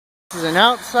This is an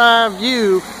outside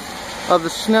view of the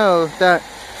snow that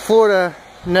Florida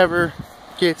never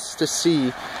gets to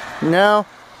see. Now,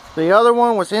 the other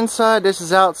one was inside, this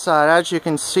is outside. As you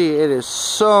can see, it is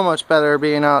so much better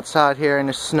being outside here in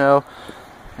the snow.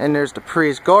 And there's the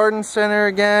Pre's Garden Center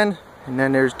again. And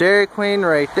then there's Dairy Queen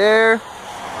right there.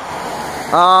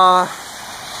 Yeah,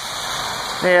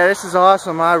 this is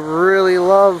awesome. I really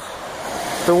love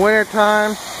the winter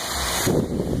time.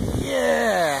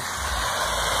 Yeah.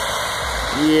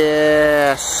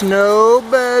 Yeah, snow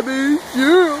baby.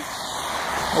 Yeah.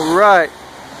 Alright.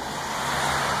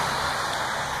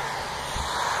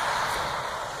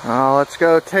 Let's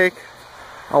go take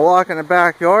a walk in the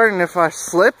backyard, and if I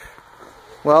slip,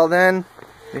 well then,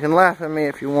 you can laugh at me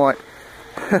if you want.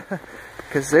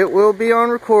 Because it will be on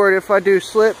record if I do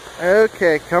slip.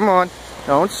 Okay, come on.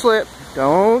 Don't slip.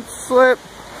 Don't slip.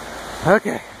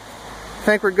 Okay. I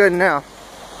think we're good now.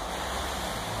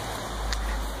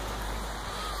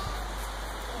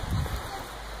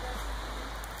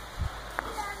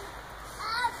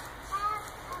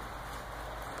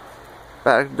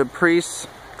 Back to the Pre's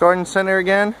Garden Center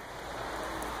again.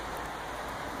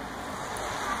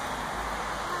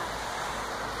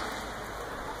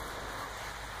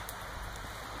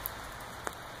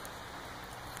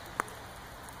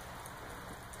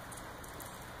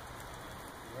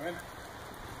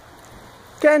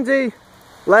 Kenzie,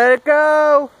 let it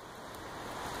go.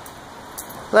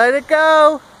 Let it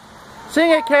go.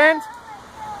 Sing it, Ken.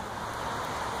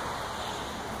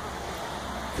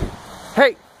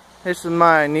 Hey, this is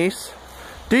my niece.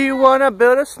 Do you want to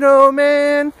build a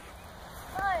snowman?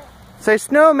 What? Say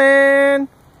snowman.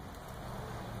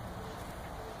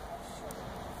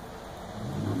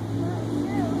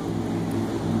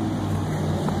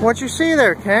 What you see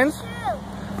there, Ken?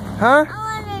 Huh? I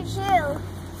want a shoe.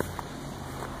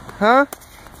 Huh?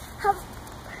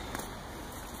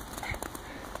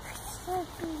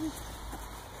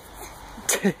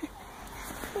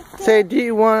 Say, do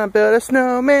you want to build a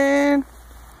snowman?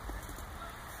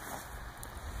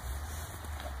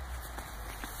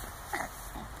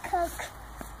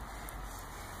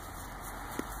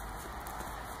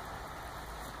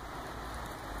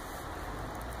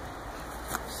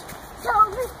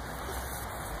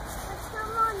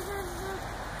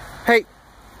 Hey,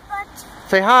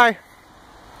 say hi.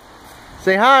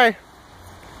 Say hi.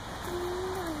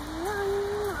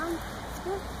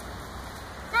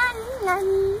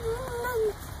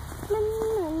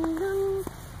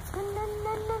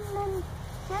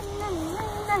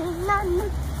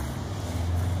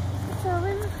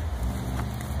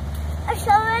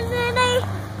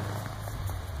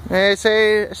 Hey,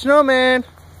 say snowman.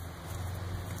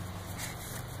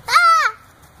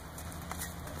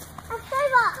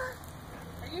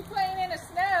 Are you playing in the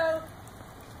snow?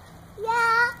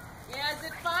 Yeah. Yeah, is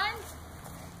it fun?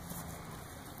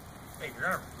 Hey, you're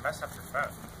gonna mess up your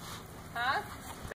phone. Huh?